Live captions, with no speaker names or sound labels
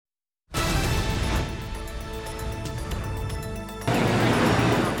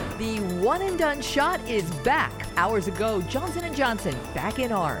one and done shot is back. Hours ago, Johnson & Johnson back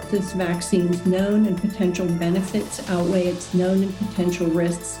in arms. This vaccine's known and potential benefits outweigh its known and potential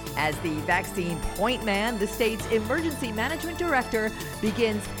risks. As the vaccine point man, the state's emergency management director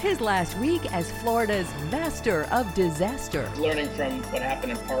begins his last week as Florida's master of disaster. Learning from what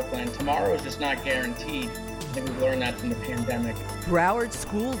happened in Parkland, tomorrow is just not guaranteed. I think we've learned that from the pandemic. Broward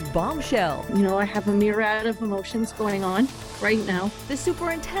School's bombshell. I have a myriad of emotions going on right now. The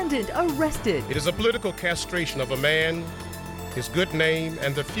superintendent arrested. It is a political castration of a man, his good name,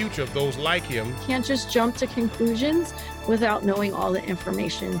 and the future of those like him. Can't just jump to conclusions without knowing all the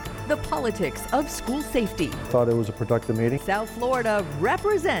information. The politics of school safety. Thought it was a productive meeting. South Florida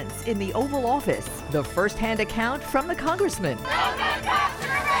represents in the Oval Office. The first-hand account from the congressman.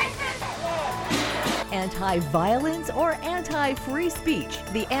 Anti-violence or anti-free speech?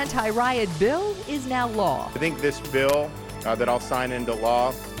 The anti-riot bill is now law. I think this bill that I'll sign into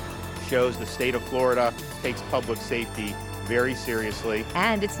law shows the state of Florida takes public safety very seriously.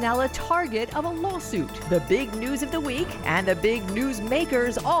 And it's now a target of a lawsuit. The big news of the week and the big news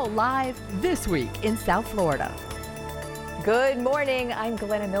makers all live this week in South Florida. Good morning. I'm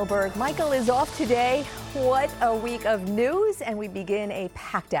Glenna Milberg. Michael is off today. What a week of news, and we begin a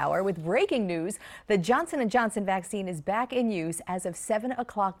packed hour with breaking news. The Johnson & Johnson vaccine is back in use as of 7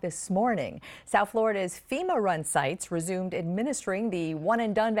 o'clock this morning. South Florida's FEMA-run sites resumed administering the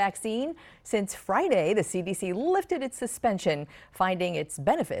one-and-done vaccine. Since Friday, the CDC lifted its suspension, finding its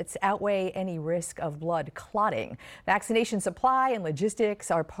benefits outweigh any risk of blood clotting. Vaccination supply and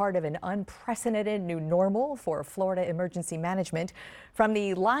logistics are part of an unprecedented new normal for Florida emergency management. From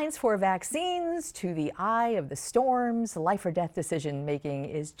the lines for vaccines to the eye of the storms, life or death decision making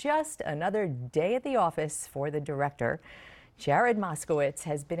is just another day at the office for the director. Jared Moskowitz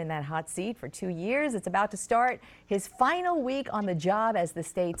has been in that hot seat for 2 years. It's about to start his final week on the job as the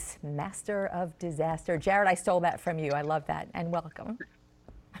state's master of disaster. Jared, I stole that from you. I love that, and welcome.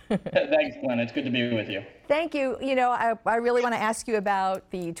 Thanks, Glenn. It's good to be with you. Thank you. I really want to ask you about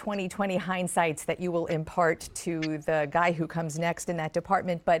the 2020 hindsights that you will impart to the guy who comes next in that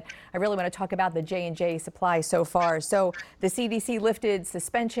department, but I really want to talk about the J&J supply so far. So the CDC lifted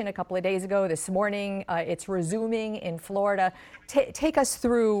suspension a couple of days ago. This morning, it's resuming in Florida. Take us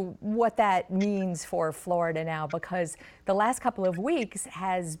through what that means for Florida now, because the last couple of weeks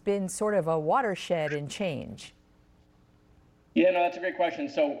has been sort of a watershed in change. Yeah, no, that's a great question.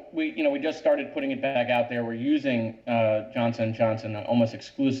 So we just started putting it back out there. We're using Johnson & Johnson almost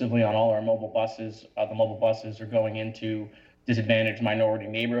exclusively on all our mobile buses. The mobile buses are going into disadvantaged minority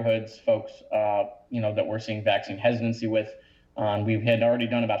neighborhoods, folks, that we're seeing vaccine hesitancy with. We had already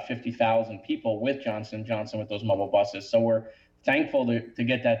done about 50,000 people with Johnson & Johnson with those mobile buses. So we're thankful to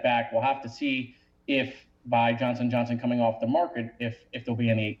get that back. We'll have to see if by Johnson & Johnson coming off the market, if there'll be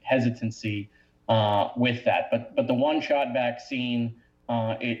any hesitancy with that. But the one-shot vaccine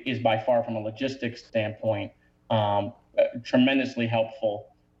is by far, from a logistics standpoint, tremendously helpful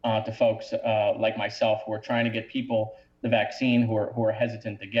to folks like myself who are trying to get people the vaccine who are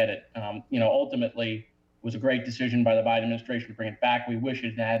hesitant to get it. Ultimately, it was a great decision by the Biden administration to bring it back. We wish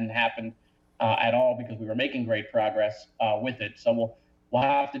it hadn't happened at all, because we were making great progress with it. So we'll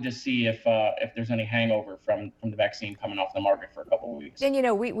have to just see if there's any hangover from the vaccine coming off the market for a couple of weeks.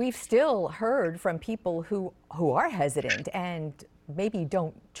 And we've still heard from people who are hesitant and maybe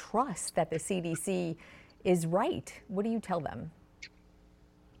don't trust that the CDC is right. What do you tell them?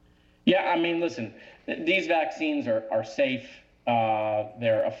 Yeah, I mean, listen, these vaccines are safe.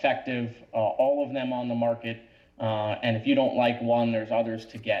 They're effective, all of them on the market. And if you don't like one, there's others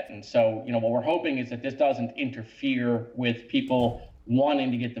to get. And so, what we're hoping is that this doesn't interfere with people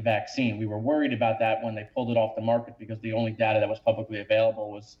wanting to get the vaccine. We were worried about that when they pulled it off the market, because the only data that was publicly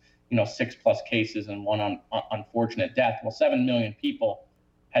available was, 6+ cases and one unfortunate death. Well, 7 million people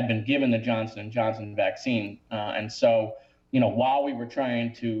had been given the Johnson & Johnson vaccine. And so, while we were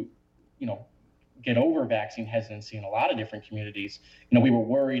trying to, get over vaccine hesitancy in a lot of different communities, we were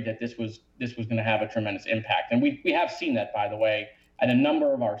worried that this was going to have a tremendous impact. And we have seen that, by the way, at a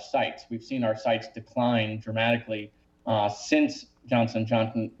number of our sites. We've seen our sites decline dramatically since Johnson &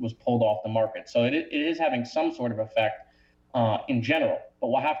 Johnson was pulled off the market. So it is having some sort of effect in general, but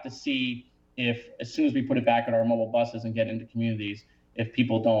we'll have to see if, as soon as we put it back at our mobile buses and get into communities, if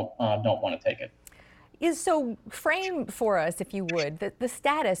people don't want to take it. So frame for us, if you would, the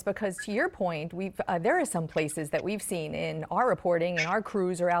status, because to your point, there are some places that we've seen in our reporting, and our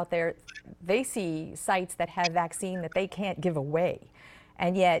crews are out there, they see sites that have vaccine that they can't give away.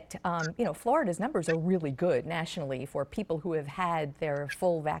 And yet, Florida's numbers are really good nationally for people who have had their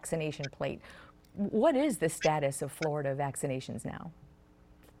full vaccination plate. What is the status of Florida vaccinations now?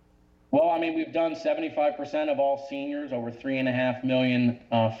 Well, I mean, we've done 75% of all seniors. Over 3.5 million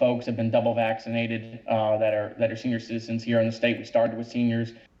folks have been double vaccinated that are senior citizens here in the state. We started with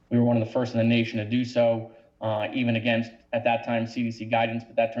seniors. We were one of the first in the nation to do so, even against, at that time, CDC guidance,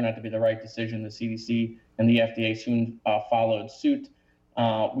 but that turned out to be the right decision. The CDC and the FDA soon followed suit.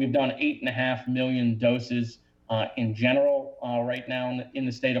 We've done 8.5 million doses in general right now in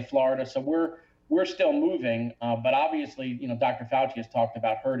the state of Florida. So we're still moving, but obviously, Dr. Fauci has talked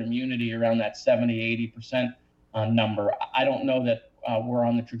about herd immunity around that 70, 80% number. I don't know that we're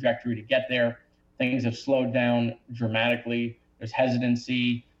on the trajectory to get there. Things have slowed down dramatically. There's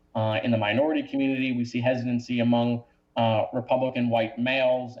hesitancy in the minority community. We see hesitancy among Republican white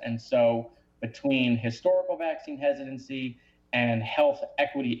males. And so between historical vaccine hesitancy and health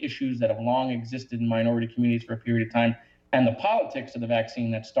equity issues that have long existed in minority communities for a period of time, and the politics of the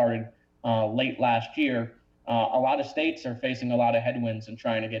vaccine that started late last year, a lot of states are facing a lot of headwinds in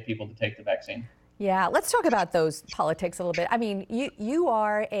trying to get people to take the vaccine. Yeah, let's talk about those politics a little bit. I mean, you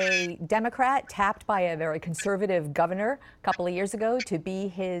are a Democrat tapped by a very conservative governor a couple of years ago to be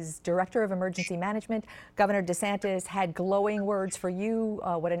his director of emergency management. Governor DeSantis had glowing words for you.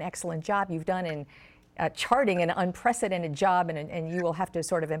 What an excellent job you've done in charting an unprecedented job, and you will have to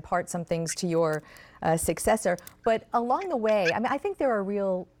sort of impart some things to your successor. But along the way, I mean, I think there are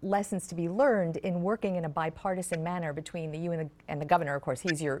real lessons to be learned in working in a bipartisan manner between you and the governor. Of course,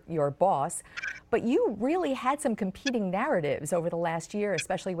 he's your boss. But you really had some competing narratives over the last year,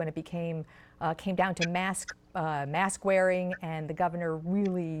 especially when it came down to mask wearing, and the governor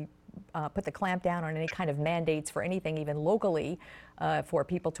really put the clamp down on any kind of mandates for anything, even locally, for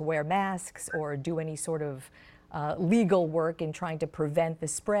people to wear masks or do any sort of legal work in trying to prevent the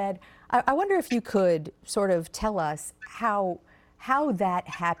spread. I wonder if you could sort of tell us how that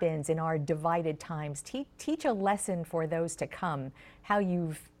happens in our divided times. Teach a lesson for those to come, how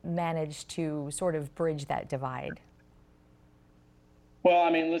you've managed to sort of bridge that divide. Well,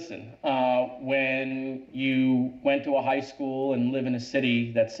 I mean, listen, when you went to a high school and live in a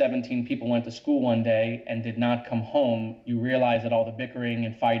city that 17 people went to school one day and did not come home, you realize that all the bickering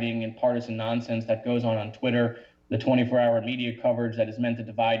and fighting and partisan nonsense that goes on Twitter, the 24-hour media coverage that is meant to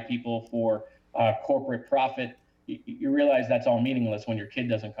divide people for corporate profit, you realize that's all meaningless when your kid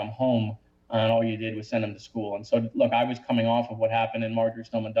doesn't come home and all you did was send them to school. And so, look, I was coming off of what happened in Marjorie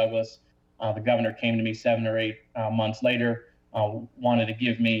Stoneman Douglas. The governor came to me 7 or 8 months later. Wanted to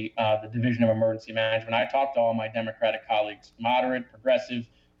give me the Division of Emergency Management. I talked to all my Democratic colleagues, moderate, progressive,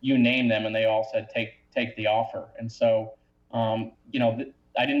 you name them, and they all said, take the offer. And so, I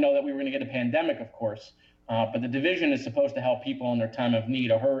didn't know that we were going to get a pandemic, of course, but the division is supposed to help people in their time of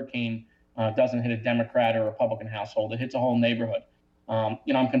need. A hurricane doesn't hit a Democrat or Republican household. It hits a whole neighborhood.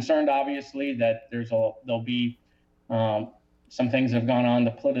 I'm concerned, obviously, that there'll be some things that have gone on,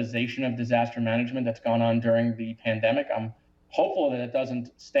 the politicization of disaster management that's gone on during the pandemic. I'm hopeful that it doesn't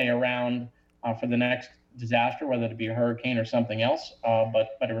stay around for the next disaster, whether it be a hurricane or something else. But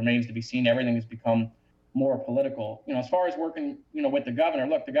it remains to be seen. Everything has become more political. As far as working, with the governor,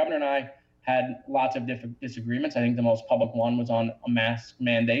 look, the governor and I had lots of different disagreements. I think the most public one was on mask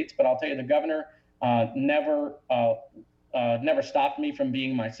mandates. But I'll tell you, the governor never stopped me from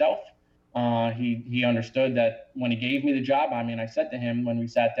being myself. He understood that when he gave me the job. I mean, I said to him when we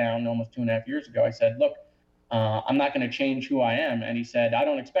sat down almost 2.5 years ago, I said, look, I'm not going to change who I am. And he said, I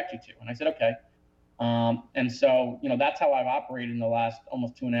don't expect you to. And I said, okay. And so, that's how I've operated in the last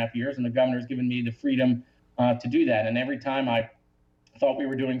almost 2.5 years. And the governor's given me the freedom to do that. And every time I thought we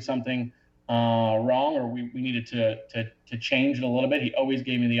were doing something wrong or we needed to change it a little bit, he always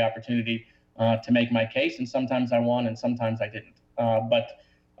gave me the opportunity to make my case. And sometimes I won and sometimes I didn't. But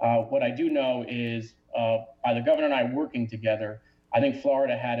what I do know is by the governor and I working together, I think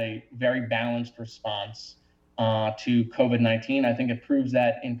Florida had a very balanced response to COVID-19. I think it proves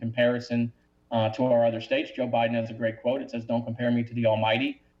that in comparison to our other states. Joe Biden has a great quote. It says, don't compare me to the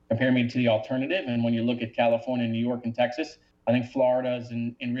almighty, compare me to the alternative. And when you look at California, New York, and Texas, I think Florida is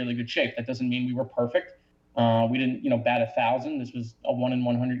in really good shape. That doesn't mean we were perfect. We didn't, bat 1,000. This was a 1 in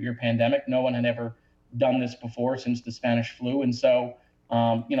 100 year pandemic. No one had ever done this before since the Spanish flu. And so,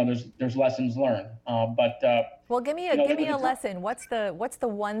 there's lessons learned. Well, give me a lesson. What's the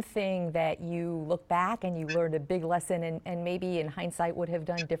one thing that you look back and you learned a big lesson and maybe in hindsight would have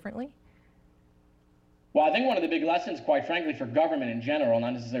done differently? Well, I think one of the big lessons, quite frankly, for government in general,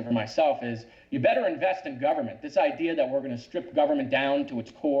 not necessarily for myself, is you better invest in government. This idea that we're going to strip government down to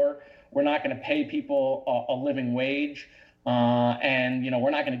its core, we're not going to pay people a living wage, and we're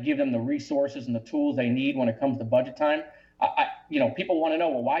not going to give them the resources and the tools they need when it comes to budget time. People want to know,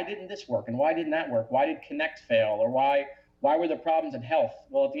 well, why didn't this work and why didn't that work? Why did Connect fail, or why Why were there problems in health?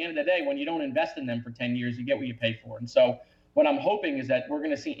 Well, at the end of the day, when you don't invest in them for 10 years, you get what you pay for. And so what I'm hoping is that we're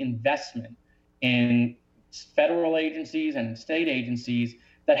going to see investment in federal agencies and state agencies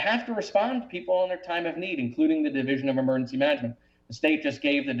that have to respond to people in their time of need, including the Division of Emergency Management. The state just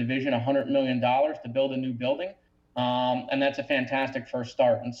gave the division $100 million to build a new building, and that's a fantastic first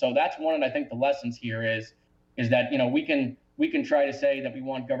start. And so that's one of, I think, the lessons here is that, you know, we can try to say that we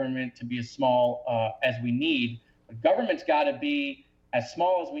want government to be as small as we need, but government's got to be as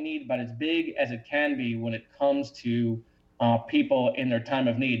small as we need, but as big as it can be when it comes to people in their time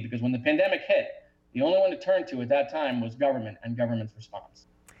of need. Because when the pandemic hit, the only one to turn to at that time was government and government's response.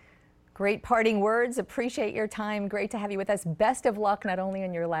 Great parting words. Appreciate your time. Great to have you with us. Best of luck, not only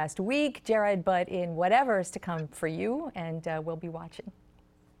in your last week, Jared, but in whatever is to come for you. And we'll be watching.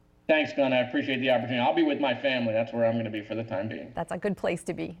 Thanks, Glenn. I appreciate the opportunity. I'll be with my family. That's where I'm going to be for the time being. That's a good place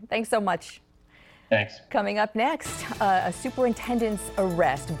to be. Thanks so much. Thanks. Coming up next, a superintendent's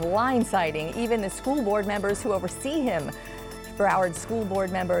arrest, blindsiding even the school board members who oversee him. Broward School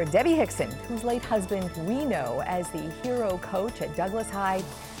Board member Debbie Hickson, whose late husband we know as the hero coach at Douglas High.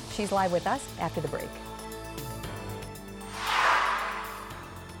 She's live with us after the break.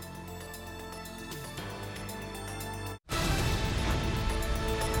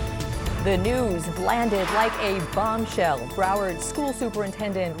 The news landed like a bombshell. Broward School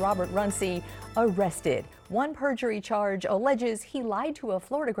Superintendent Robert Runcie arrested. One perjury charge alleges he lied to a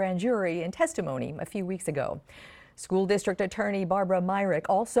Florida grand jury in testimony a few weeks ago. School District Attorney Barbara Myrick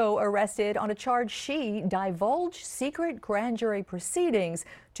also arrested on a charge she divulged secret grand jury proceedings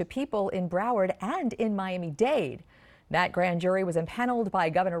to people in Broward and in Miami-Dade. That grand jury was impaneled by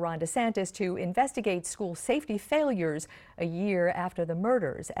Governor Ron DeSantis to investigate school safety failures a year after the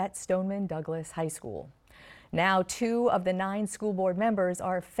murders at Stoneman Douglas High School. Now, 2 of the 9 school board members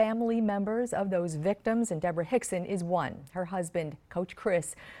are family members of those victims, and Deborah Hickson is one. Her husband, Coach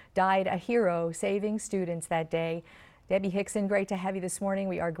Chris, died a hero saving students that day. Debbie Hickson, great to have you this morning.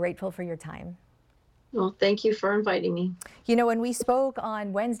 We are grateful for your time. Well, thank you for inviting me. You know, when we spoke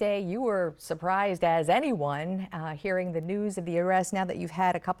on Wednesday, you were surprised as anyone hearing the news of the arrest. Now that you've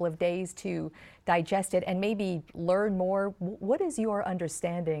had a couple of days to digest it and maybe learn more, what is your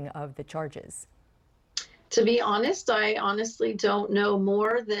understanding of the charges? To be honest, I honestly don't know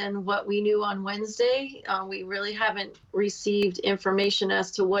more than what we knew on Wednesday. We really haven't received information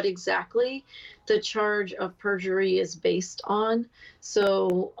as to what exactly the charge of perjury is based on.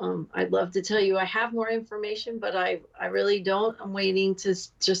 So I'd love to tell you I have more information, but I really don't. I'm waiting to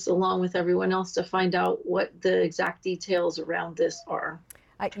just, along with everyone else, to find out what the exact details around this are.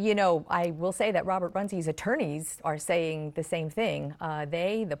 You know, I will say that Robert Runcie's attorneys are saying the same thing.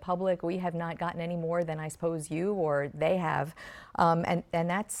 The public, we have not gotten any more than I suppose you or they have. And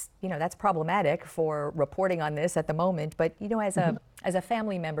that's, you know, that's problematic for reporting on this at the moment. But, you know, as a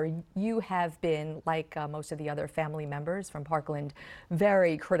family member, you have been, like most of the other family members from Parkland,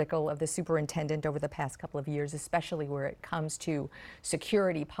 very critical of the superintendent over the past couple of years, especially where it comes to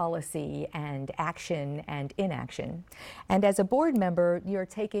security policy and action and inaction. And as a board member, you're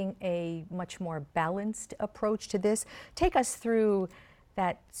taking a much more balanced approach to this. Take us through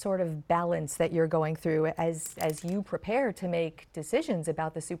that sort of balance that you're going through as you prepare to make decisions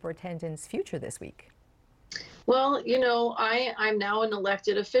about the superintendent's future this week. Well, you know, I'm now an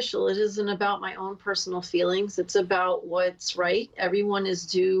elected official. It isn't about my own personal feelings. It's about what's right. Everyone is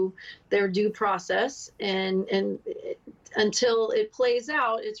due their due process, and until it plays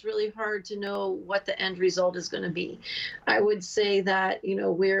out, it's really hard to know what the end result is going to be. I would say that, you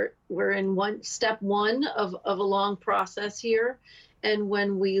know, we're in step one of a long process here. And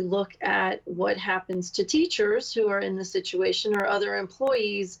when we look at what happens to teachers who are in the situation or other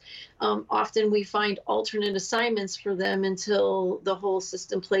employees, often we find alternate assignments for them until the whole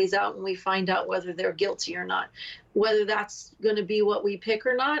system plays out and we find out whether they're guilty or not. Whether that's going to be what we pick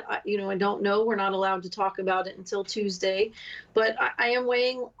or not, I don't know. We're not allowed to talk about it until Tuesday. But I am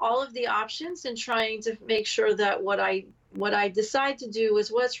weighing all of the options and trying to make sure that what I decide to do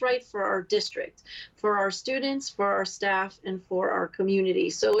is what's right for our district, for our students, for our staff, and for our community.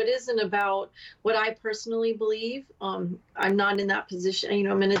 So it isn't about what I personally believe. I'm not in that position. You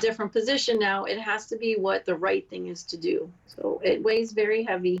know, I'm in a different position now. It has to be what the right thing is to do. So it weighs very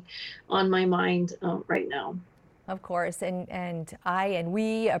heavy on my mind right now. Of course, and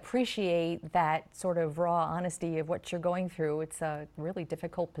we appreciate that sort of raw honesty of what you're going through. It's a really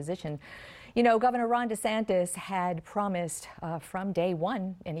difficult position. You know, Governor Ron DeSantis had promised from day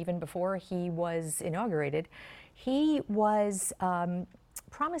one, and even before he was inaugurated, he was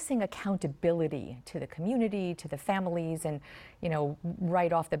promising accountability to the community, to the families, and, you know,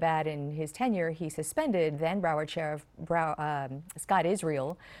 right off the bat in his tenure, he suspended then Broward Sheriff Scott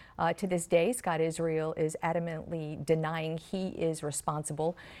Israel. To this day, Scott Israel is adamantly denying he is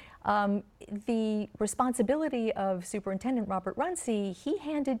responsible. The responsibility of Superintendent Robert Runcie, he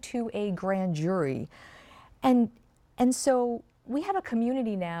handed to a grand jury. And so we have a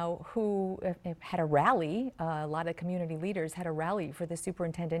community now who had a rally. A lot of community leaders had a rally for the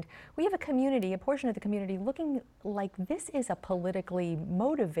superintendent. We have a community, a portion of the community, looking like this is a politically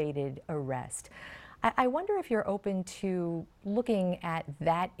motivated arrest. I wonder if you're open to looking at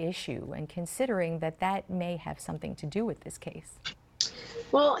that issue and considering that that may have something to do with this case.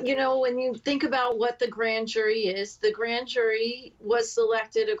 Well, you know, when you think about what the grand jury is, the grand jury was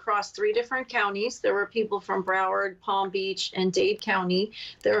selected across 3 different counties. There were people from Broward, Palm Beach, and Dade County.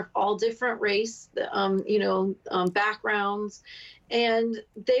 They're all different race, backgrounds. And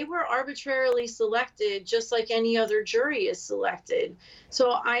they were arbitrarily selected just like any other jury is selected.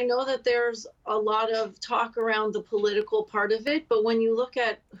 So I know that there's a lot of talk around the political part of it, but when you look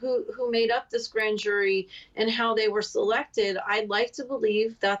at who made up this grand jury and how they were selected, I'd like to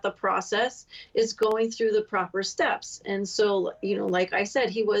believe that the process is going through the proper steps. And so, you know, like I said,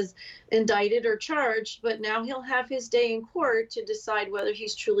 he was indicted or charged, but now he'll have his day in court to decide whether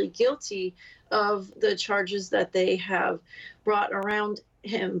he's truly guilty of the charges that they have brought around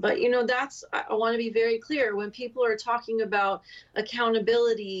him. But, you know, I want to be very clear. When people are talking about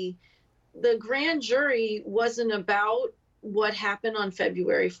accountability, the grand jury wasn't about what happened on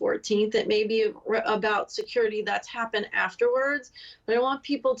February 14th. It may be about security that's happened afterwards, but I want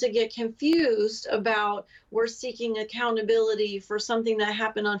people to get confused about we're seeking accountability for something that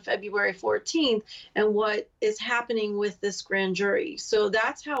happened on February 14th and what is happening with this grand jury. So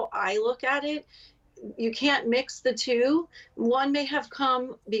that's how I look at it. You can't mix the two. One may have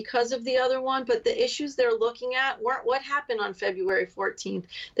come because of the other one, but the issues they're looking at weren't what happened on February 14th.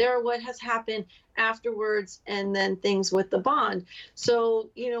 They're what has happened afterwards, and then things with the bond. So,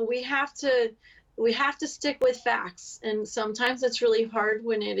 you know, we have to stick with facts, and sometimes it's really hard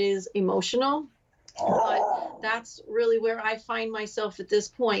when it is emotional. But that's really where I find myself at this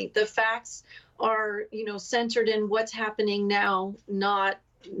point. The facts are, you know, centered in what's happening now, not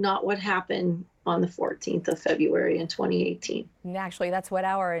what happened on the 14th of February in 2018. And actually, that's what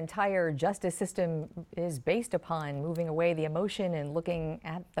our entire justice system is based upon, moving away the emotion and looking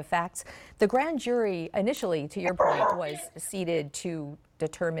at the facts. The grand jury initially, to your point, was seated to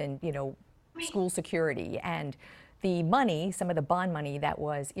determine, you know, school security and the money, some of the bond money that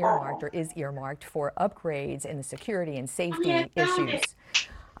was earmarked or is earmarked for upgrades in the security and safety issues.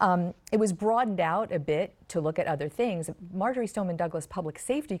 It was broadened out a bit to look at other things. Marjorie Stoneman Douglas Public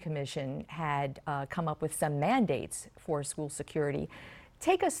Safety Commission had come up with some mandates for school security.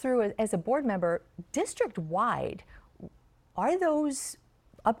 Take us through, as a board member, district-wide, are those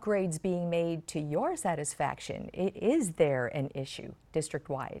upgrades being made to your satisfaction? Is there an issue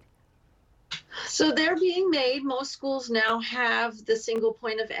district-wide? So they're being made. Most schools now have the single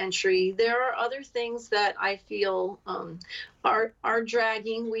point of entry. There are other things that I feel are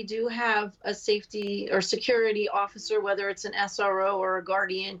dragging. We do have a safety or security officer, whether it's an SRO or a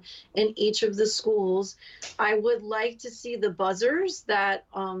guardian, in each of the schools. I would like to see the buzzers that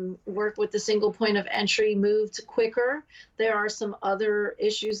work with the single point of entry moved quicker. There are some other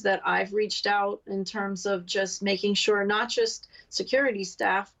issues that I've reached out in terms of just making sure not just security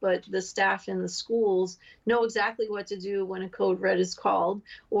staff, but the staff in the schools know exactly what to do when a code red is called,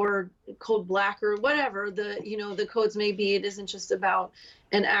 or code black, or whatever the codes may be. It isn't just about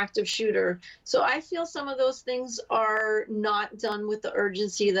an active shooter. So I feel some of those things are not done with the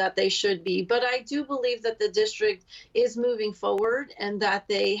urgency that they should be. But I do believe that the district is moving forward and that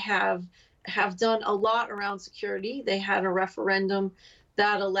they have done a lot around security. They had a referendum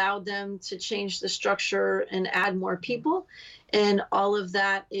that allowed them to change the structure and add more people. And all of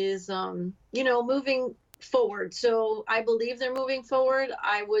that is, moving forward. So I believe they're moving forward.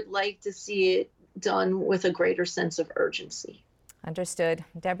 I would like to see it done with a greater sense of urgency. Understood.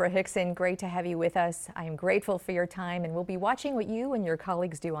 Deborah Hickson, great to have you with us. I am grateful for your time, and we'll be watching what you and your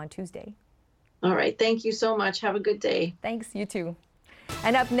colleagues do on Tuesday. All right. Thank you so much. Have a good day. Thanks. You too.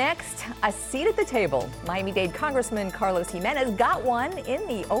 And up next, a seat at the table. Miami-Dade Congressman Carlos Jimenez got one in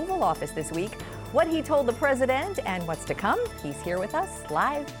the Oval Office this week. What he told the president and what's to come, he's here with us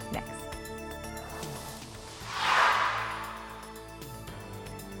live next.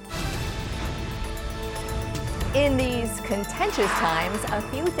 In these contentious times, a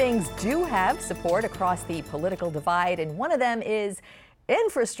few things do have support across the political divide, and one of them is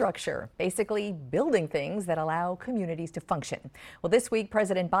Infrastructure, basically building things that allow communities to function. Well, this week,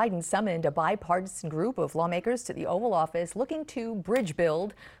 President Biden summoned a bipartisan group of lawmakers to the Oval Office looking to bridge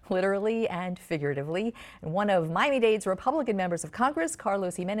build, literally and figuratively. And one of Miami-Dade's Republican members of Congress,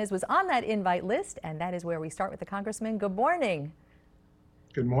 Carlos Jimenez, was on that invite list, and that is where we start with the congressman. Good morning.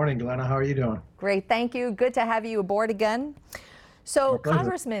 Good morning, Glenna. How are you doing? Great, thank you. Good to have you aboard again. So,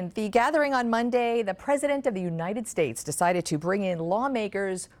 Congressman, the gathering on Monday, the President of the United States decided to bring in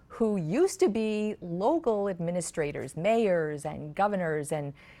lawmakers who used to be local administrators, mayors and governors,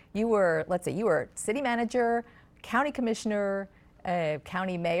 and you were, let's say, you were city manager, county commissioner,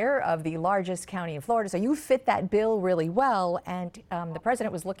 county mayor of the largest county in Florida. So you fit that bill really well, and the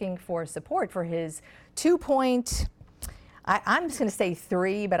President was looking for support for his I'm just going to say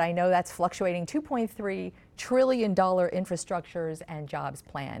 3, but I know that's fluctuating, $2.3 trillion infrastructures and jobs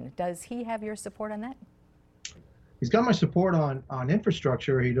plan. Does he have your support on that? He's got my support on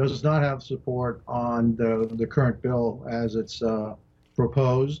infrastructure. He does not have support on the current bill as it's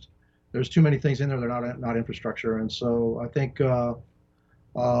proposed. There's too many things in there that are not infrastructure. And so I think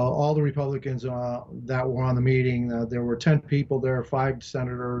all the Republicans that were on the meeting, there were 10 people there, 5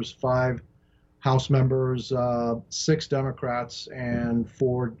 senators, 5 House members, 6 Democrats, and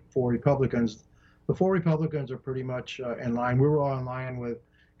 4 Republicans. The 4 Republicans are pretty much in line. We were all in line with,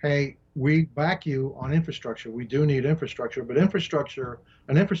 hey, we back you on infrastructure. We do need infrastructure, but an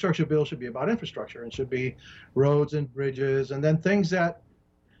infrastructure bill should be about infrastructure. It should be roads and bridges, and then things that,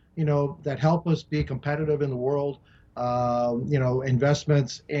 that help us be competitive in the world.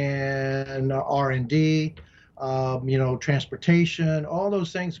 Investments in R&D. Transportation, all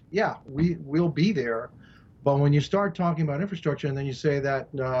those things, yeah, we'll be there. But when you start talking about infrastructure and then you say that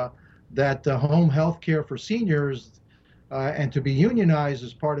home health care for seniors and to be unionized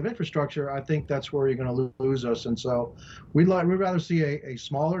as part of infrastructure, I think that's where you're going to lose us. And so we'd rather see a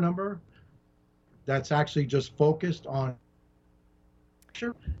smaller number that's actually just focused on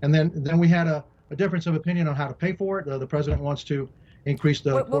and then we had a difference of opinion on how to pay for it. The president wants to increase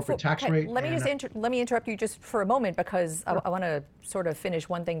the corporate tax rate. Let me interrupt you just for a moment, because I want to sort of finish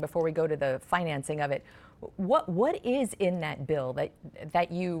one thing before we go to the financing of it. What is in that bill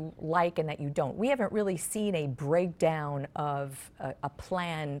that you like and that you don't? We haven't really seen a breakdown of a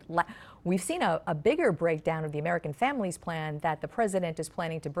plan. We've seen a bigger breakdown of the American Families Plan that the president is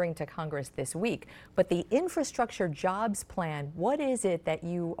planning to bring to Congress this week. But the infrastructure jobs plan, what is it that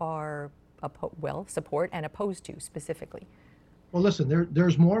you are support and opposed to specifically? Well, listen,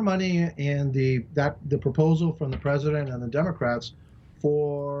 there's more money in the proposal from the president and the Democrats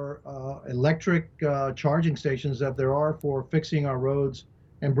for electric charging stations that there are for fixing our roads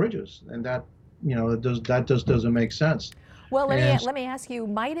and bridges, and that just doesn't make sense. Well, let me ask you,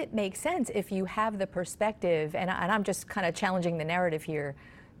 might it make sense if you have the perspective, and I'm just kind of challenging the narrative here.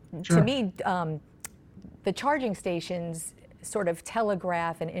 Sure. To me, the charging stations sort of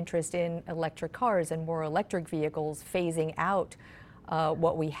telegraph an interest in electric cars and more electric vehicles, phasing out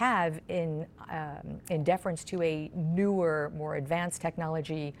what we have in deference to a newer, more advanced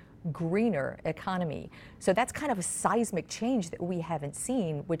technology, greener economy. So that's kind of a seismic change that we haven't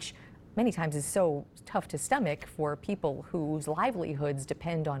seen, which many times is so tough to stomach for people whose livelihoods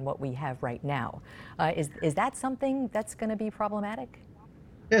depend on what we have right now. Is that something that's going to be problematic?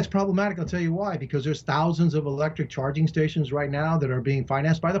 Yeah, it's problematic. I'll tell you why. Because there's thousands of electric charging stations right now that are being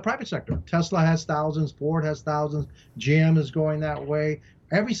financed by the private sector. Tesla has thousands, Ford has thousands, GM is going that way.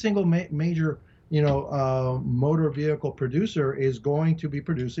 Every single major, motor vehicle producer is going to be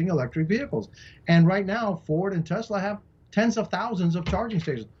producing electric vehicles. And right now, Ford and Tesla have tens of thousands of charging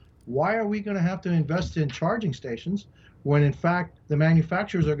stations. Why are we going to have to invest in charging stations when, in fact, the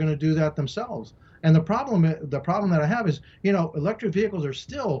manufacturers are going to do that themselves? And the problem that I have is, electric vehicles are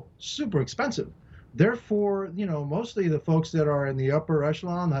still super expensive. Therefore, mostly the folks that are in the upper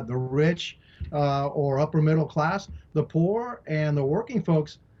echelon, the rich or upper middle class, the poor and the working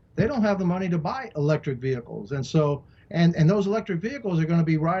folks, they don't have the money to buy electric vehicles. And so, and those electric vehicles are going to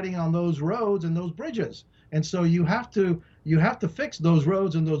be riding on those roads and those bridges. And so you have to fix those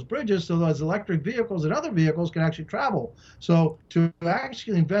roads and those bridges so those electric vehicles and other vehicles can actually travel. So to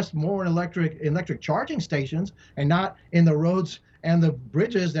actually invest more in electric charging stations and not in the roads and the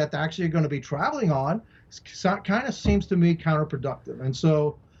bridges that they're actually going to be traveling on kind of seems to me counterproductive. And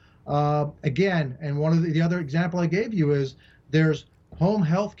so again, and one of the other example I gave you is there's home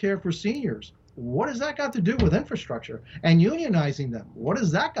health care for seniors. What has that got to do with infrastructure? And unionizing them, what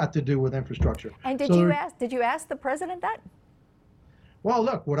has that got to do with infrastructure? And did you ask the president that? Well,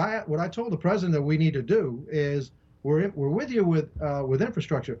 look, what I told the president that we need to do is we're with you with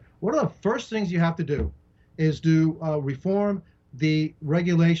infrastructure. One of the first things you have to do is do reform the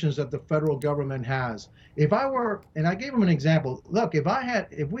regulations that the federal government has. If I were, and I gave him an example, look,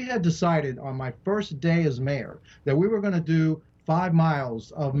 if we had decided on my first day as mayor that we were going to do 5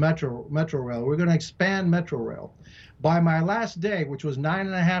 miles of metro rail, we're going to expand metro rail. By my last day, which was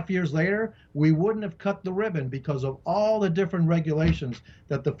 9.5 years later, we wouldn't have cut the ribbon because of all the different regulations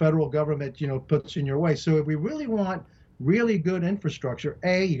that the federal government, puts in your way. So if we really want really good infrastructure,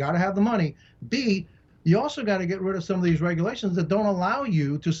 A, you got to have the money. B, you also got to get rid of some of these regulations that don't allow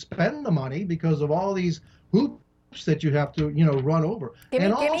you to spend the money because of all these hoops that you have to, run over. Give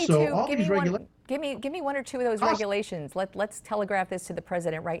me one or two of those Cost. regulations. Let's telegraph this to the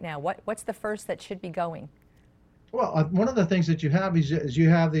president right now. What's the first that should be going? Well, one of the things that you have is you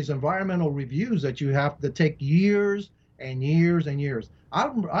have these environmental reviews that you have to take years and years and years.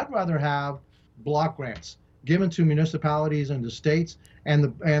 I'd rather have block grants given to municipalities and the states, and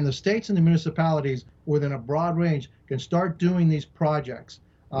the states and the municipalities within a broad range can start doing these projects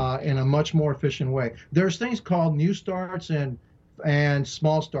in a much more efficient way. There's things called new starts and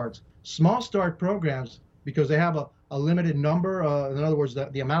small starts. Small start programs, because they have a limited number, in other words,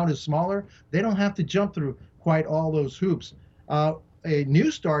 the amount is smaller, they don't have to jump through quite all those hoops. New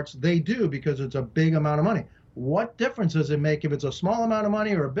starts, they do, because it's a big amount of money. What difference does it make if it's a small amount of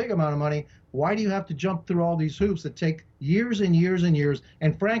money or a big amount of money? Why do you have to jump through all these hoops that take years and years and years,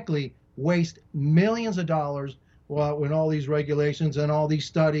 and frankly, waste millions of dollars when all these regulations and all these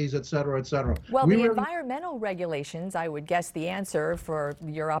studies, et cetera, et cetera? Well, the environmental regulations, I would guess the answer for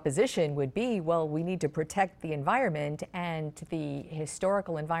your opposition would be, well, we need to protect the environment, and the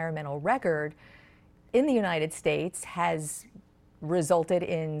historical environmental record in the United States has resulted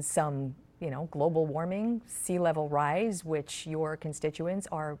in some, global warming, sea level rise, which your constituents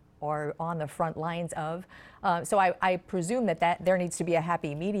are on the front lines of. So I presume that there needs to be a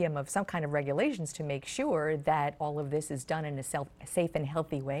happy medium of some kind of regulations to make sure that all of this is done in a safe and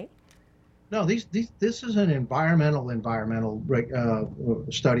healthy way. No, this is an environmental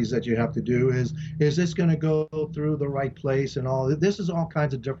studies that you have to do. Is this going to go through the right place and all? This is all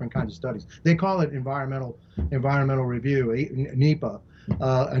kinds of different kinds of studies. They call it environmental review, NEPA,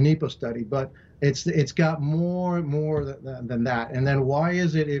 a NEPA study, but it's got more than that. And then why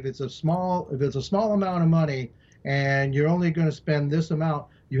is it if it's a small amount of money and you're only going to spend this amount,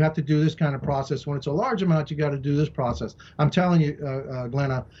 you have to do this kind of process. When it's a large amount, you got to do this process. I'm telling you,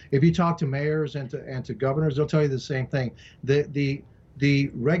 Glenna, if you talk to mayors and to governors, they'll tell you the same thing. The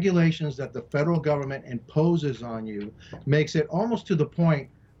regulations that the federal government imposes on you makes it almost to the point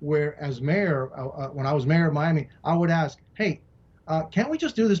where, as mayor, when I was mayor of Miami, I would ask, hey, can't we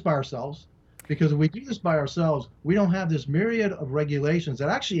just do this by ourselves? Because if we do this by ourselves, we don't have this myriad of regulations that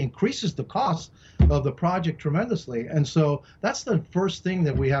actually increases the cost of the project tremendously. And so that's the first thing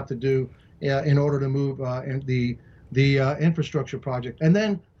that we have to do in order to move the infrastructure project. And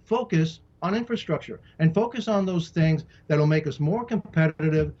then focus on infrastructure and focus on those things that'll make us more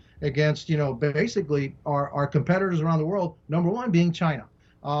competitive against, basically our competitors around the world, number one being China.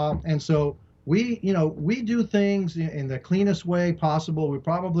 And so we do things in the cleanest way possible. We're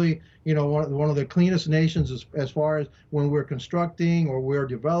probably, one of the cleanest nations as far as when we're constructing or we're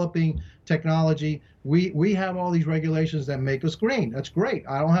developing technology. We have all these regulations that make us green. That's great.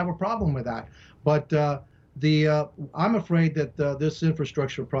 I don't have a problem with that. But I'm afraid that this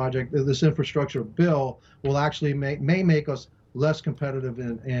infrastructure bill will actually may make us less competitive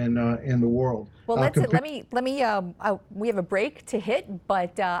in the world. Well, we have a break to hit,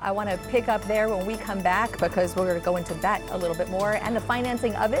 but I want to pick up there when we come back, because we're going to go into that a little bit more and the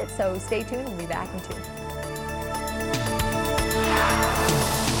financing of it. So stay tuned. We'll be back in 2.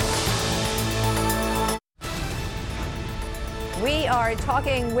 We are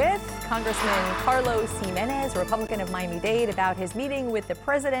talking with Congressman Carlos Jimenez, Republican of Miami-Dade, about his meeting with the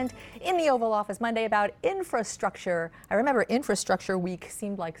president in the Oval Office Monday about infrastructure. I remember Infrastructure Week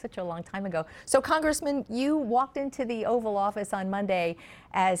seemed like such a long time ago. So, Congressman, you walked into the Oval Office on Monday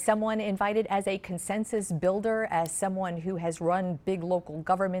as someone invited as a consensus builder, as someone who has run big local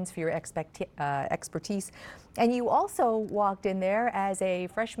governments for your expertise. And you also walked in there as a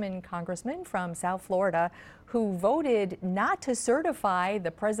freshman congressman from South Florida who voted not to certify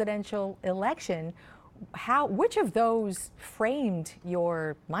the presidential election. Which of those framed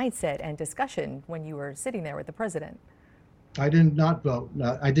your mindset and discussion when you were sitting there with the president? I did not vote.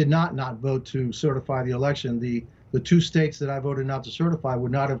 I did not vote to certify the election. The 2 states that I voted not to certify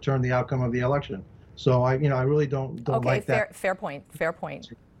would not have turned the outcome of the election. So I really don't like that. Fair point.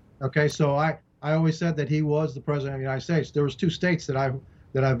 Okay, so I always said that he was the president of the United States. There was 2 states that I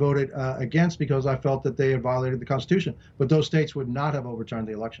voted against because I felt that they had violated the Constitution, but those states would not have overturned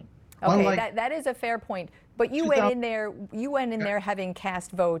the election. Okay, Unlike that is a fair point. But you went in there. You went in there having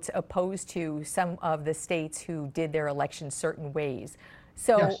cast votes opposed to some of the states who did their elections certain ways.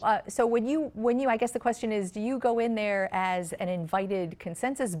 So, Yes. so when you, I guess the question is, do you go in there as an invited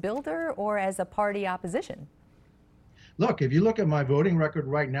consensus builder or as a party opposition? Look, if you look at my voting record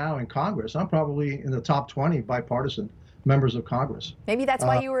right now in Congress, I'm probably in the top 20 bipartisan members of Congress. Maybe that's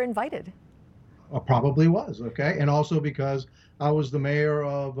why you were invited. Probably was, okay, and also because I was the mayor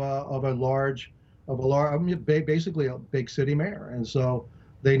of I mean, basically a big city mayor, and so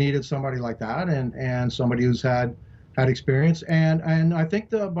they needed somebody like that, and somebody who's had experience, and I think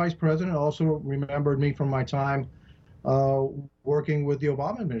the vice president also remembered me from my time uh, working with the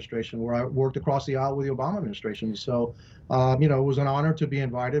Obama administration, where I worked across the aisle with the Obama administration. So, you know, it was an honor to be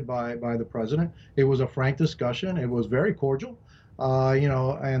invited by the president. It was a frank discussion. It was very cordial. You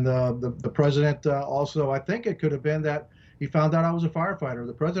know, and the president also, I think it could have been that he found out I was a firefighter.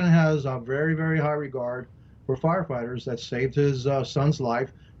 The president has a very, very high regard for firefighters that saved his son's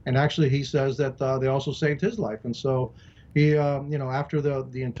life. And actually, he says that they also saved his life. And so he, you know, after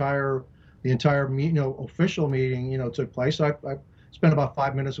the entire official meeting, you know, took place, I spent about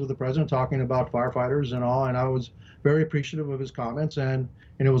 5 minutes with the president talking about firefighters and all, and I was very appreciative of his comments, and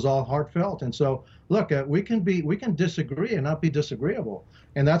it was all heartfelt. And so, look, we can disagree and not be disagreeable,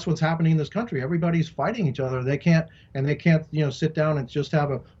 and that's what's happening in this country. Everybody's fighting each other. They can't, you know, sit down and just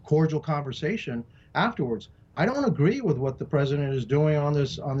have a cordial conversation afterwards. I don't agree with what the president is doing on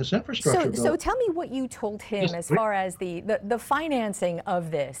this infrastructure bill. So tell me what you told him as far as the financing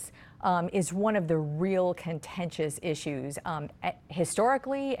of this is one of the real contentious issues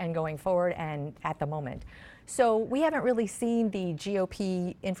historically and going forward and at the moment. So we haven't really seen the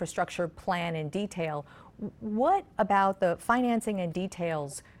GOP infrastructure plan in detail. What about the financing and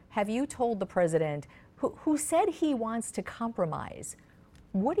details have you told the president, who said he wants to compromise?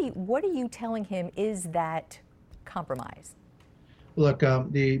 What are you telling him is that compromise? Look,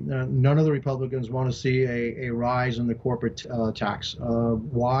 none of the Republicans want to see a rise in the corporate tax.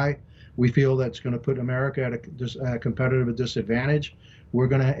 Why? We feel that's going to put America at a competitive disadvantage. We're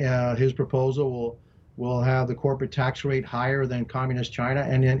going to his proposal will have the corporate tax rate higher than communist China,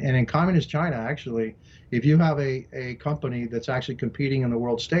 and in communist China, actually, if you have a company that's actually competing on the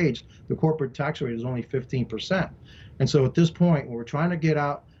world stage, the corporate tax rate is only 15%. And so at this point, we're trying to get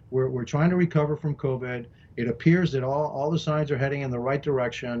out. We're trying to recover from COVID. It appears that all the signs are heading in the right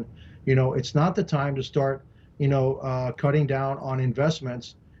direction. You know, it's not the time to start, you know, cutting down on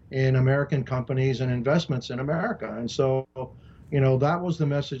investments in American companies and investments in America. And so, you know, that was the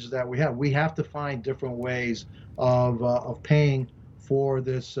message that we have. We have to find different ways of paying for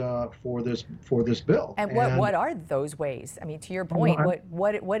this bill. And what are those ways? I mean, to your point,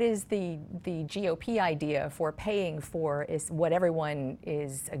 what is the GOP idea for paying for is what everyone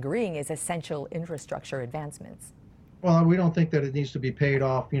is agreeing is essential infrastructure advancements? Well, we don't think that it needs to be paid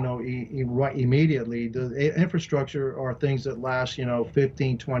off, you know, immediately. The infrastructure are things that last, you know,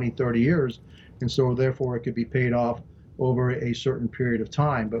 15, 20, 30 years. And so therefore it could be paid off over a certain period of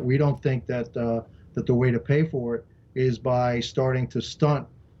time. But we don't think that that the way to pay for it is by starting to stunt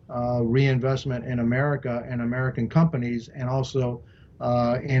reinvestment in America and American companies, and also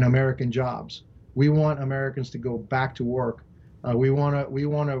in American jobs. We want Americans to go back to work. We want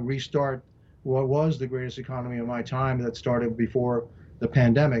to restart what was the greatest economy of my time that started before the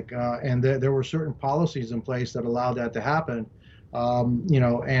pandemic, and there were certain policies in place that allowed that to happen. You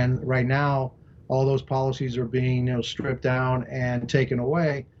know, and right now all those policies are being, you know, stripped down and taken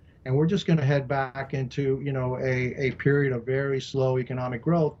away. And we're just going to head back into, you know, a period of very slow economic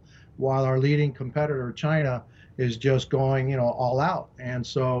growth, while our leading competitor, China, is just going, you know, all out. And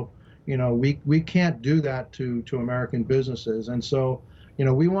so, you know, we can't do that to American businesses. And so, you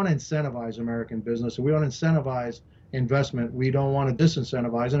know, we want to incentivize American business, and we want to incentivize investment. We don't want to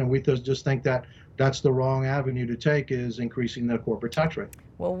disincentivize it, and we just think that that's the wrong avenue to take, is increasing the corporate tax rate.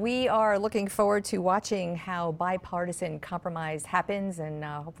 Well, we are looking forward to watching how bipartisan compromise happens, and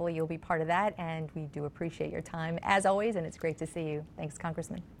hopefully you'll be part of that. And we do appreciate your time, as always, and it's great to see you. Thanks,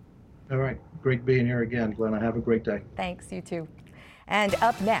 Congressman. All right. Great being here again, Glenna. Have a great day. Thanks. You too. And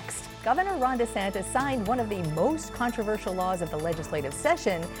up next, Governor Ron DeSantis signed one of the most controversial laws of the legislative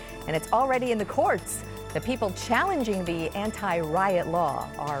session, and it's already in the courts. The people challenging the anti-riot law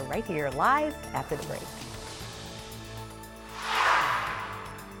are right here live after the break.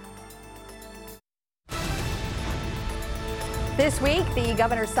 This week, the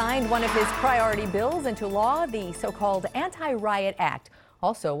governor signed one of his priority bills into law, the so-called Anti-Riot Act,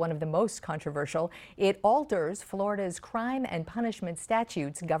 also one of the most controversial. It alters Florida's crime and punishment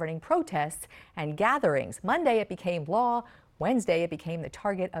statutes governing protests and gatherings. Monday, it became law. Wednesday, it became the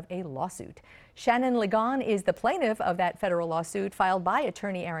target of a lawsuit. Shannon Ligon is the plaintiff of that federal lawsuit filed by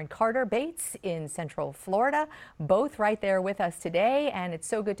attorney Aaron Carter Bates in Central Florida. Both right there with us today, and it's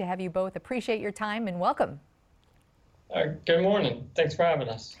so good to have you both. Appreciate your time and welcome. Good morning. Thanks for having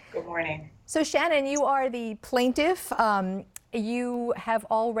us. Good morning. So Shannon, you are the plaintiff. You have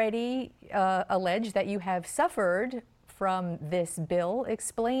already alleged that you have suffered from this bill.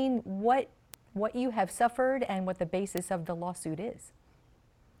 Explain what you have suffered and what the basis of the lawsuit is.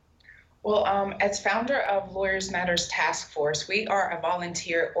 Well, as founder of Lawyers Matters Task Force, we are a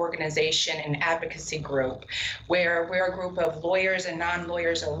volunteer organization and advocacy group where we're a group of lawyers and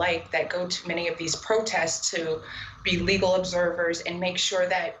non-lawyers alike that go to many of these protests to be legal observers and make sure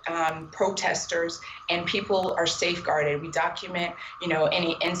that protesters and people are safeguarded. We document,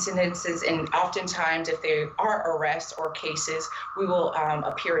 any incidences, and oftentimes if there are arrests or cases, we will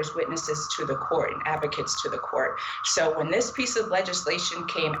appear as witnesses to the court and advocates to the court. So when this piece of legislation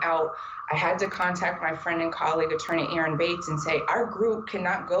came out, I had to contact my friend and colleague, attorney Aaron Bates, and say, our group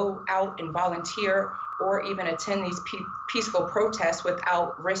cannot go out and volunteer or even attend these peaceful protests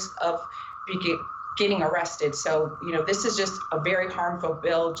without risk of getting arrested. So, this is just a very harmful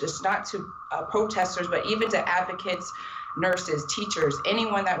bill, just not to protesters, but even to advocates, nurses, teachers,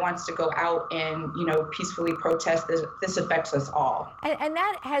 anyone that wants to go out and, peacefully protest. This affects us all. And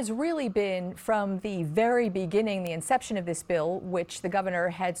that has really been from the very beginning, the inception of this bill, which the governor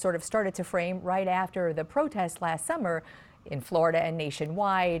had sort of started to frame right after the protest last summer in Florida and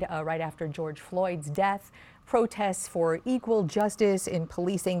nationwide, right after George Floyd's death. Protests for equal justice in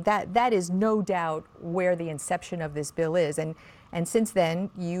policing, that is no doubt where the inception of this bill is. And since then,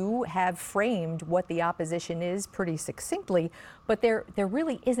 you have framed what the opposition is pretty succinctly, but there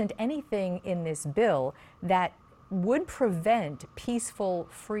really isn't anything in this bill that would prevent peaceful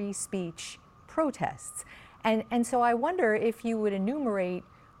free speech protests. And so I wonder if you would enumerate,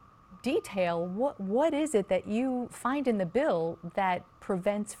 detail, what is it that you find in the bill that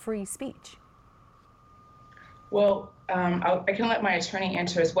prevents free speech? Well, I can let my attorney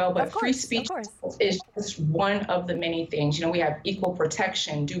answer as well, but free speech is just one of the many things. We have equal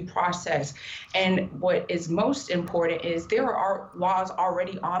protection, due process, and what is most important is there are laws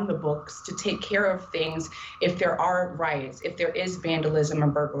already on the books to take care of things if there are riots, if there is vandalism or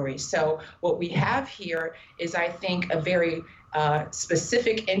burglary. So what we have here is, I think, a very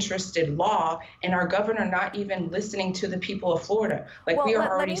specific interested law, and our governor not even listening to the people of Florida. Like, we are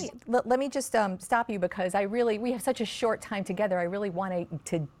already. Let me just stop you, because we have such a short time together. I really want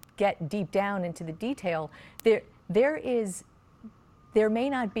to get deep down into the detail. There may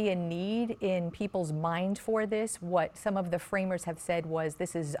not be a need in people's mind for this. What some of the framers have said was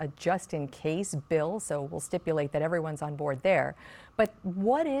this is a just-in-case bill, so we'll stipulate that everyone's on board there. But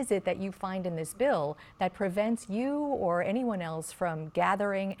what is it that you find in this bill that prevents you or anyone else from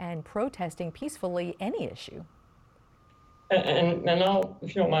gathering and protesting peacefully any issue? And I'll,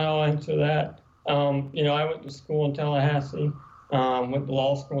 if you don't mind, I'll answer that. I went to school in Tallahassee, went to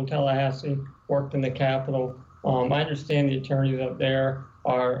law school in Tallahassee, worked in the Capitol. I understand the attorneys up there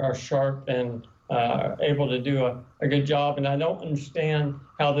are sharp and able to do a good job, and I don't understand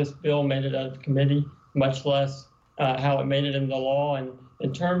how this bill made it out of committee, much less how it made it into law. And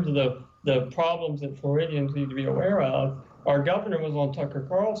in terms of the problems that Floridians need to be aware of, our governor was on Tucker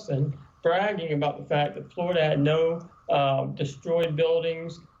Carlson bragging about the fact that Florida had no destroyed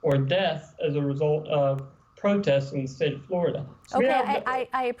buildings or death as a result of protests in the state of Florida. So okay,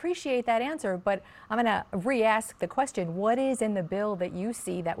 I appreciate that answer, but I'm going to re-ask the question. What is in the bill that you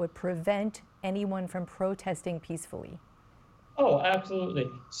see that would prevent anyone from protesting peacefully? Oh, absolutely.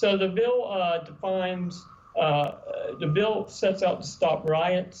 So the bill the bill sets out to stop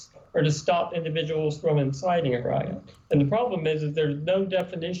riots or to stop individuals from inciting a riot. And the problem is that there's no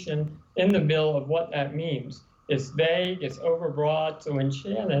definition in the bill of what that means. It's vague, it's overbroad. So when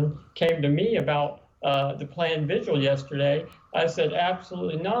Shannon came to me about the planned vigil yesterday, I said,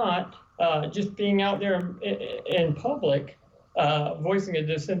 absolutely not. Just being out there in public, voicing a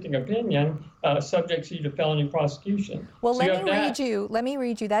dissenting opinion, subjects you to felony prosecution. Well, so let me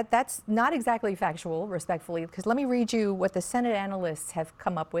read you that's not exactly factual, respectfully, because let me read you what the Senate analysts have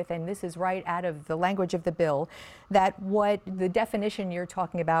come up with, and this is right out of the language of the bill, that what the definition you're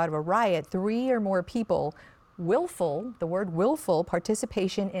talking about of a riot, 3 or more people, willful, the word willful,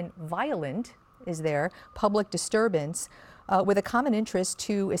 participation in violent, is there, public disturbance, with a common interest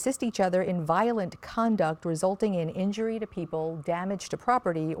to assist each other in violent conduct resulting in injury to people, damage to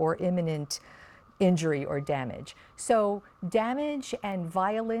property, or imminent injury or damage. So damage and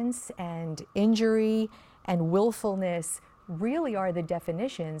violence and injury and willfulness really are the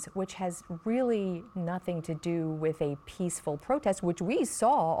definitions, which has really nothing to do with a peaceful protest, which we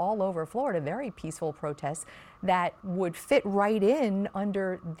saw all over Florida, very peaceful protests that would fit right in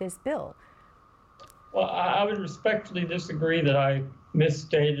under this bill. Well, I would respectfully disagree that I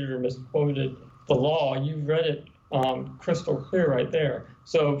misstated or misquoted the law. You've read it crystal clear right there.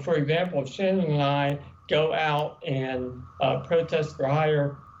 So, for example, if Shannon and I go out and protest for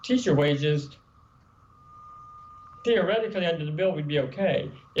higher teacher wages, theoretically under the bill we'd be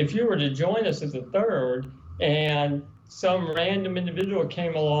okay. If you were to join us as a third and some random individual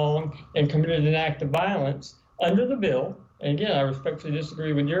came along and committed an act of violence under the bill, and again, I respectfully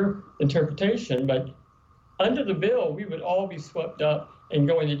disagree with your interpretation, but under the bill, we would all be swept up and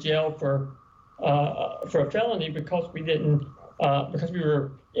going to jail for a felony because we didn't, because we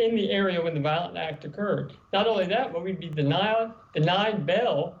were in the area when the violent act occurred. Not only that, but we'd be denied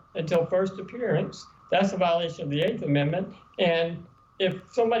bail until first appearance. That's a violation of the 8th Amendment. And if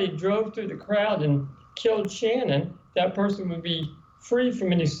somebody drove through the crowd and killed Shannon, that person would be free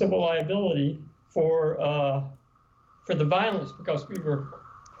from any civil liability for the violence because we were,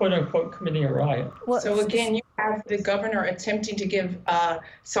 quote unquote, committing a riot. Well, so again, you have the governor attempting to give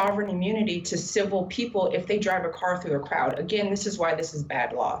sovereign immunity to civil people if they drive a car through a crowd. Again, this is why this is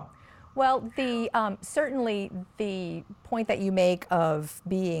bad law. Well, certainly the point that you make of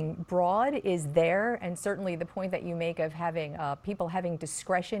being broad is there, and certainly the point that you make of having people having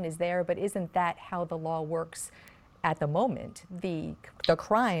discretion is there, but isn't that how the law works at the moment? The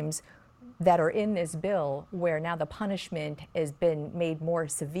crimes that are in this bill, where now the punishment has been made more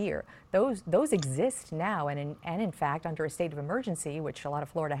severe, those exist now, and in fact, under a state of emergency, which a lot of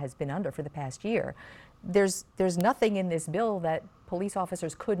Florida has been under for the past year, there's nothing in this bill that police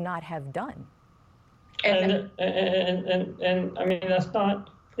officers could not have done. And I mean, that's not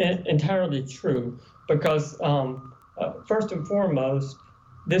entirely true, because first and foremost,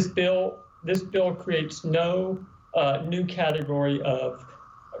 this bill creates no new category of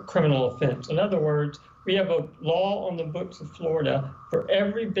criminal offense. In other words, we have a law on the books of Florida for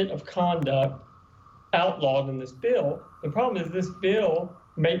every bit of conduct outlawed in this bill. The problem is this bill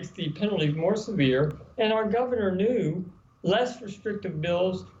makes the penalties more severe, and our governor knew less restrictive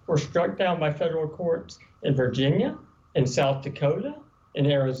bills were struck down by federal courts in Virginia, in South Dakota, in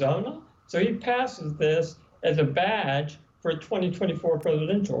Arizona. So he passes this as a badge for a 2024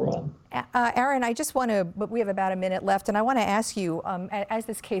 presidential run. Aaron, I just want to, but we have about a minute left, and I want to ask you, as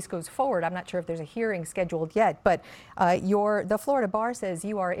this case goes forward, I'm not sure if there's a hearing scheduled yet, but the Florida Bar says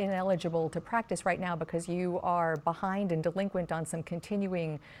you are ineligible to practice right now because you are behind and delinquent on some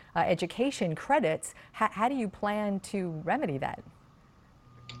continuing education credits. How do you plan to remedy that?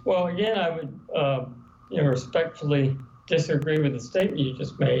 Well, again, I would respectfully disagree with the statement you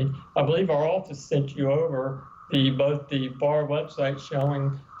just made. I believe our office sent you over both the bar website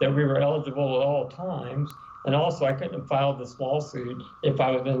showing that we were eligible at all times, and also I couldn't have filed this lawsuit if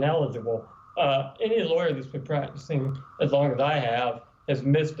I was ineligible. Any lawyer that's been practicing as long as I have has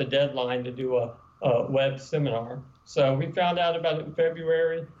missed the deadline to do a web seminar. So we found out about it in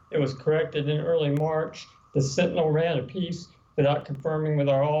February. It was corrected in early March. The Sentinel ran a piece without confirming with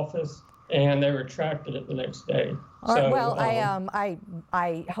our office, and they retracted it the next day. Well,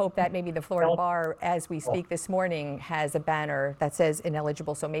 I hope that maybe the Florida Bar, as we speak this morning, has a banner that says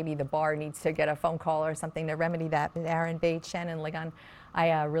ineligible, so maybe the bar needs to get a phone call or something to remedy that. Aaron Bates, Shannon Ligon,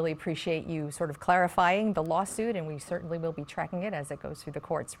 I really appreciate you sort of clarifying the lawsuit, and we certainly will be tracking it as it goes through the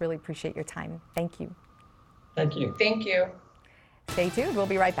courts. Really appreciate your time. Thank you. Thank you. Thank you. Stay tuned. We'll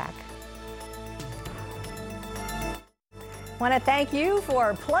be right back. I want to thank you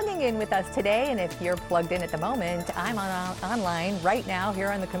for plugging in with us today, and if you're plugged in at the moment, I'm online right now here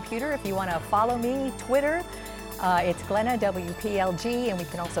on the computer. If you want to follow me, Twitter, it's Glenna WPLG, and we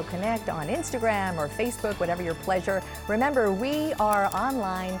can also connect on Instagram or Facebook, whatever your pleasure. Remember, we are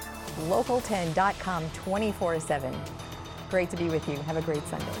online, local10.com 24/7. Great to be with you. Have a great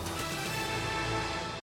Sunday.